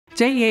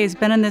JEA has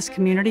been in this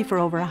community for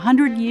over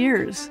 100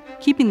 years.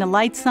 Keeping the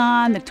lights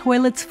on, the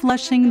toilets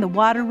flushing, the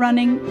water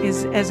running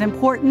is as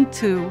important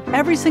to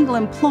every single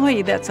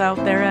employee that's out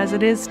there as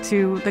it is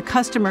to the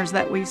customers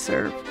that we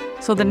serve.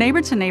 So the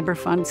Neighbor to Neighbor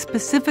Fund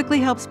specifically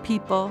helps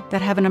people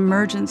that have an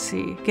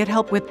emergency get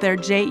help with their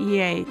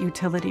JEA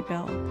utility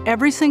bill.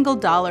 Every single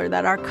dollar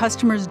that our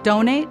customers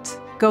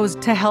donate goes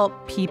to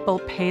help people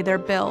pay their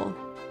bill.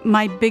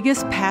 My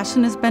biggest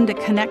passion has been to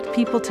connect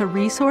people to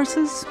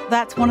resources.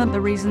 That's one of the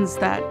reasons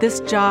that this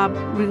job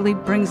really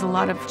brings a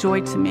lot of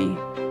joy to me.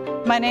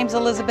 My name's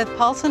Elizabeth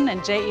Paulson, and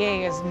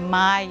JEA is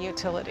my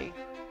utility.